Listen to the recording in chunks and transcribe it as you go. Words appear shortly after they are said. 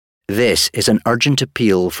This is an urgent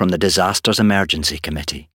appeal from the Disasters Emergency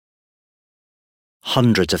Committee.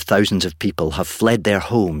 Hundreds of thousands of people have fled their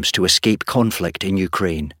homes to escape conflict in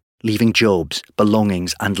Ukraine, leaving jobs,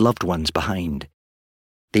 belongings and loved ones behind.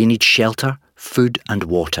 They need shelter, food and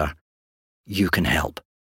water. You can help.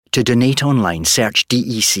 To donate online, search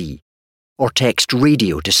DEC or text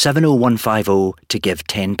radio to 70150 to give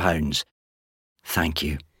 £10. Thank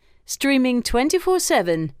you. Streaming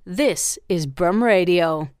 24/7, this is Brum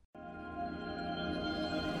Radio.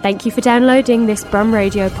 Thank you for downloading this Brum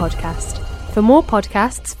Radio podcast. For more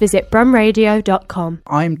podcasts, visit brumradio.com.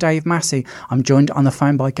 I'm Dave Massey. I'm joined on the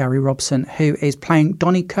phone by Gary Robson, who is playing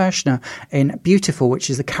Donny Kirshner in Beautiful, which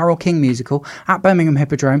is the Carole King musical at Birmingham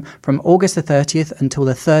Hippodrome from August the 30th until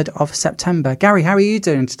the 3rd of September. Gary, how are you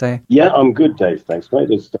doing today? Yeah, I'm good, Dave. Thanks, mate.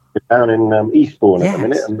 It's down in Eastbourne at the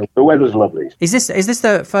minute, and the weather's lovely. Is this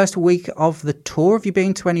the first week of the tour? Have you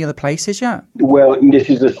been to any other places yet? Well, this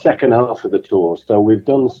is the second half of the tour, so we've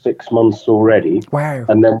done 6 months already. Wow.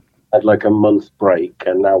 And then had like a month break,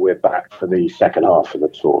 and now we're back for the second half of the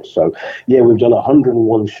tour. So, yeah, we've done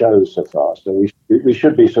 101 shows so far, so we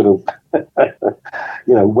should be sort of,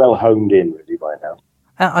 well honed in really by now.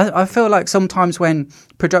 I feel like sometimes when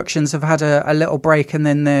productions have had a little break and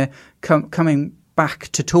then they're coming back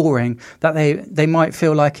to touring, that they might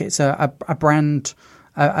feel like it's a brand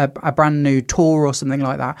new tour or something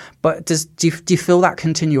like that. But do you feel that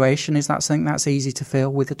continuation? Is that something that's easy to feel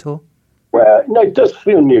with the tour? Well, no, it does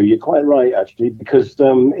feel new. You're quite right, actually, because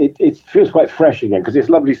it feels quite fresh again, because it's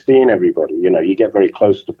lovely seeing everybody. You know, you get very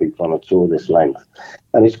close to people on a tour this length,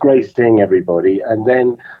 and it's great seeing everybody. And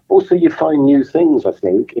then also you find new things, I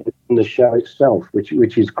think, in the show itself, which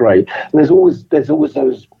is great. And there's always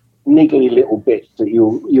those niggly little bits that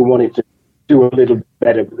you wanted to do a little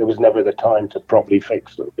better, but there was never the time to properly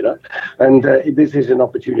fix them, And this is an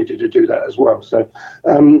opportunity to do that as well. So,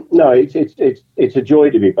 no, it's a joy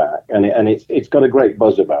to be back, and it's got a great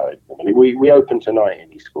buzz about it. I mean, we open tonight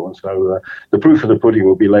in Eastbourne, so the proof of the pudding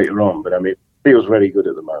will be later on. But I mean, it feels very good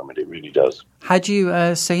at the moment. It really does. Had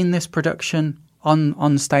you seen this production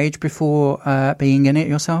on stage before being in it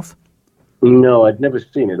yourself? No, I'd never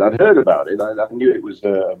seen it. I'd heard about it. I knew it was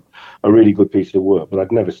a really good piece of work, but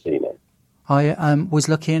I'd never seen it. I was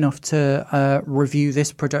lucky enough to review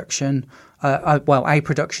this production, a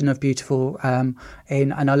production of Beautiful, and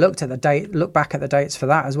I looked back at the dates for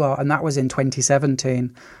that as well, and that was in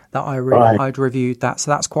 2017 that I'd reviewed that,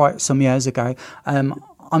 so that's quite some years ago.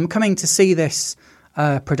 I'm coming to see this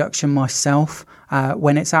production myself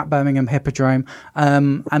when it's at Birmingham Hippodrome,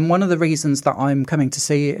 and one of the reasons that I'm coming to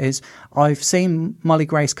see it is I've seen Molly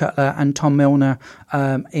Grace Cutler and Tom Milner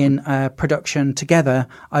in a production together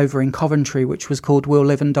over in Coventry, which was called We'll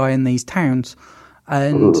Live and Die in These Towns,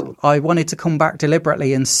 and I wanted to come back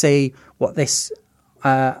deliberately and see what this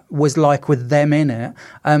was like with them in it.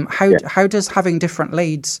 How does having different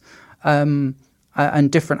leads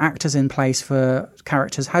and different actors in place for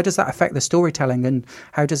characters, how does that affect the storytelling, and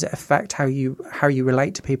how does it affect how you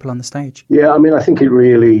relate to people on the stage? Yeah, I mean, I think it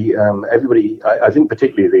really everybody. I think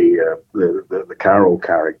particularly the Carole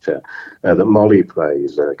character that Molly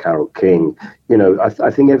plays, Carole King.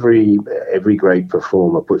 I think every great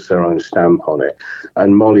performer puts their own stamp on it,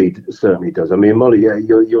 and Molly certainly does. I mean, Molly,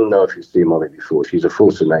 you'll know if you've seen Molly before. She's a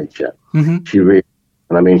force of nature. Mm-hmm. She really.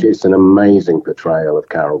 And I mean, it's an amazing portrayal of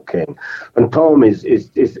Carole King. And Tom is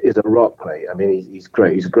a rock, mate. I mean, he's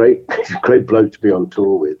great. He's a great bloke to be on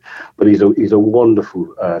tour with. But he's a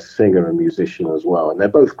wonderful singer and musician as well. And they're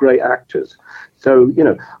both great actors. So,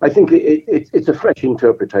 I think it's a fresh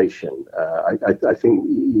interpretation. I think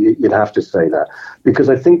you'd have to say that, because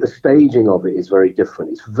I think the staging of it is very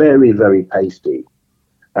different. It's very, very pasty.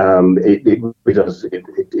 It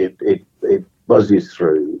buzzes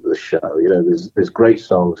through the show. There's great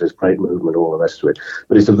songs, there's great movement, all the rest of it.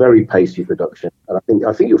 But it's a very pacey production, and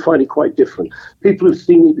I think you'll find it quite different. People who've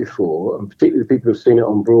seen it before, and particularly people who've seen it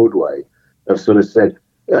on Broadway, have sort of said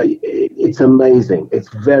it's amazing. It's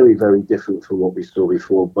very, very different from what we saw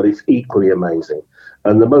before, but it's equally amazing.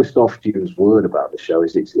 And the most oft-used word about the show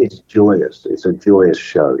is it's joyous. It's a joyous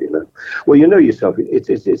show. Well, yourself.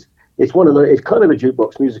 It's one of the. It's kind of a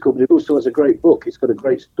jukebox musical, but it also has a great book. It's got a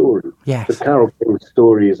great story. Yes. The Carole King's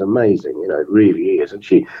story is amazing. It really is, and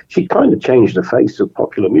she kind of changed the face of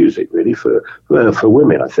popular music, really, for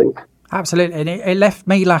women, I think. Absolutely, and it left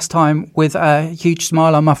me last time with a huge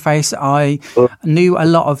smile on my face. I knew a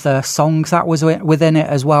lot of the songs that was within it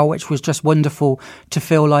as well, which was just wonderful to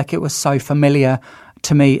feel like it was so familiar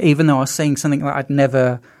to me, even though I was seeing something that I'd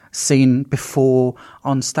never seen before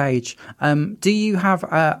on stage. Do you have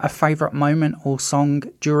a favourite moment or song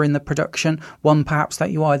during the production? One perhaps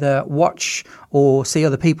that you either watch or see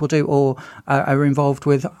other people do or are involved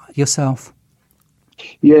with yourself?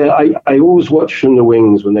 Yeah, I always watch From the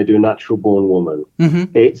Wings when they do Natural Born Woman.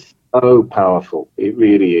 Mm-hmm. It's so powerful. It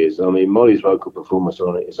really is. I mean, Molly's vocal performance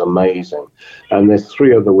on it is amazing. And there's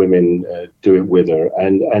 3 other women do it with her,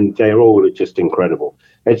 and they're all just incredible.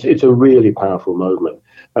 It's a really powerful moment.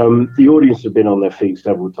 The audience have been on their feet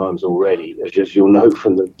several times already, as you'll know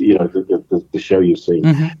from the show you've seen.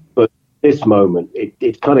 Mm-hmm. But this moment,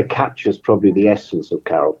 it kind of captures probably the essence of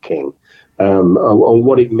Carole King. On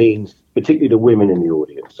what it means, particularly to women in the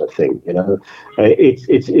audience. I think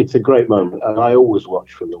it's a great moment, and I always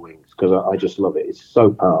watch From the Wings because I just love it. It's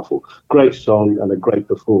so powerful, great song, and a great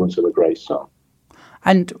performance of a great song.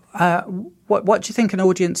 And what do you think an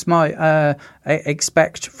audience might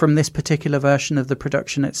expect from this particular version of the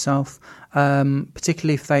production itself,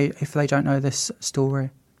 particularly if they don't know this story?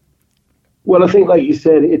 Well, I think, like you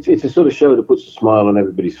said, it's a sort of show that puts a smile on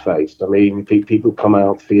everybody's face. I mean, people come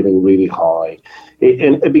out feeling really high,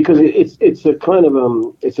 because it's a kind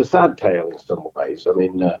of it's a sad tale in some ways. I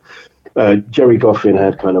mean, Jerry Goffin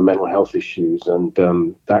had kind of mental health issues, and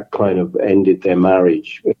that kind of ended their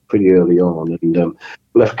marriage pretty early on, and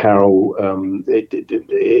left Carole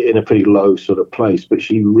in a pretty low sort of place. But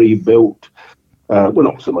she rebuilt. Well,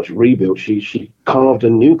 not so much rebuilt. She carved a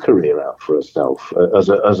new career out for herself as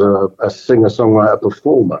a singer-songwriter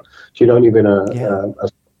performer. She'd only been a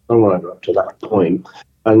songwriter up to that point,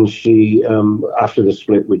 and she, after the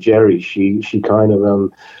split with Jerry, she kind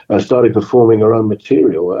of started performing her own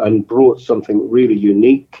material and brought something really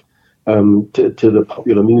unique to the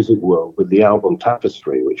popular music world with the album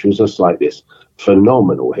Tapestry, which was just like this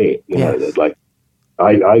phenomenal hit. You know, like.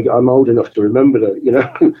 I'm old enough to remember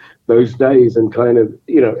that, those days, and kind of,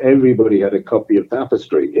 everybody had a copy of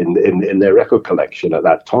Tapestry in their record collection at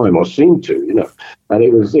that time, or seemed to, and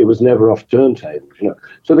it was never off turntables,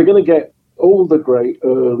 So they're going to get all the great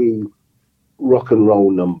early rock and roll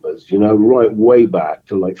numbers, right way back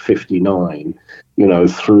to like 59,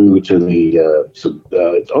 through to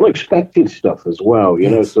the unexpected stuff as well,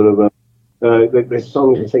 sort of. There's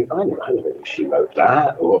songs you think, I never knew she wrote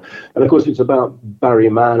that. And of course, it's about Barry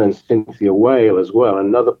Mann and Cynthia Weil as well,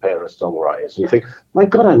 another pair of songwriters. And you think, my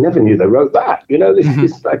God, I never knew they wrote that. This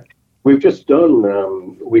is like, we've just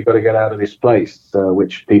done We've Got to Get Out of This Place,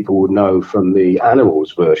 which people would know from the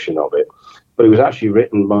Animals version of it. But it was actually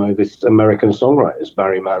written by this American songwriters,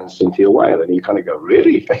 Barry Mann and Cynthia Weil. And you kind of go,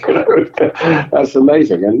 really? That's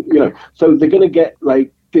amazing. And, so they're going to get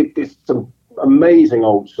like some amazing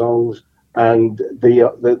old songs. And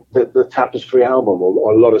the Tapestry album,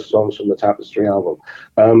 or a lot of songs from the Tapestry album,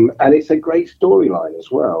 and it's a great storyline as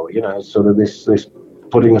well. Sort of this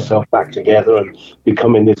putting herself back together and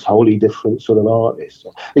becoming this wholly different sort of artist.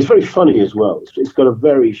 It's very funny as well. It's got a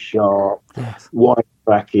very sharp,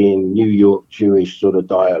 wisecracking New York Jewish sort of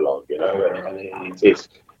dialogue. And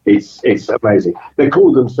it's amazing. They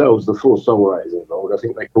called themselves, the 4 songwriters involved, I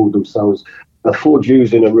think they called themselves the 4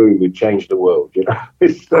 Jews in a room who'd change the world,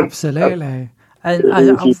 Absolutely.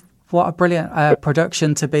 And what a brilliant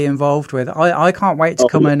production to be involved with. I can't wait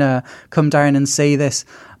to come down and see this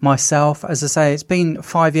myself. As I say, it's been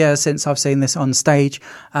 5 years since I've seen this on stage,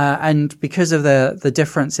 and because of the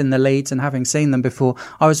difference in the leads and having seen them before,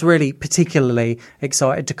 I was really particularly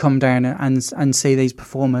excited to come down and see these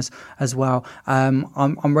performers as well.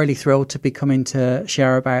 I'm really thrilled to be coming to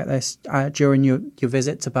share about this during your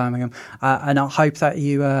visit to Birmingham, and I hope that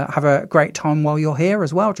you have a great time while you're here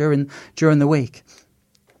as well during the week.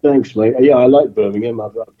 Thanks, mate. Yeah, I like Birmingham.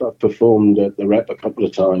 I've performed at the Rep a couple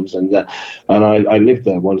of times, and I lived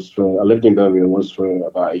there once. I lived in Birmingham once for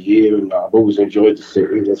about a year, and I've always enjoyed the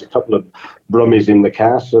city. There's a couple of Brummies in the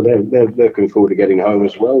cast, so they're looking forward to getting home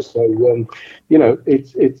as well. So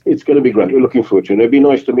it's going to be great. We're looking forward to it. It'd be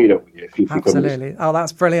nice to meet up with you if you can. Absolutely. Oh,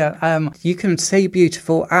 that's brilliant. You can see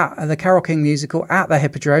Beautiful at the Carole King musical at the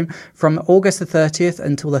Hippodrome from August the 30th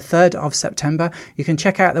until the 3rd of September. You can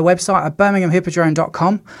check out the website at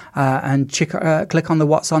birminghamhippodrome.com. And click on the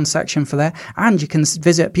What's On section for there, and you can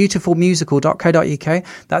visit beautifulmusical.co.uk.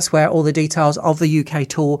 That's where all the details of the UK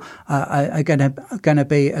tour are going to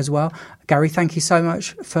be as well. Gary, thank you so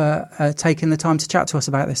much for taking the time to chat to us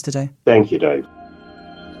about this today. Thank you, Dave.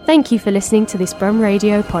 Thank you for listening to this Brum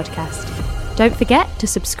Radio podcast. Don't forget to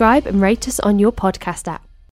subscribe and rate us on your podcast app.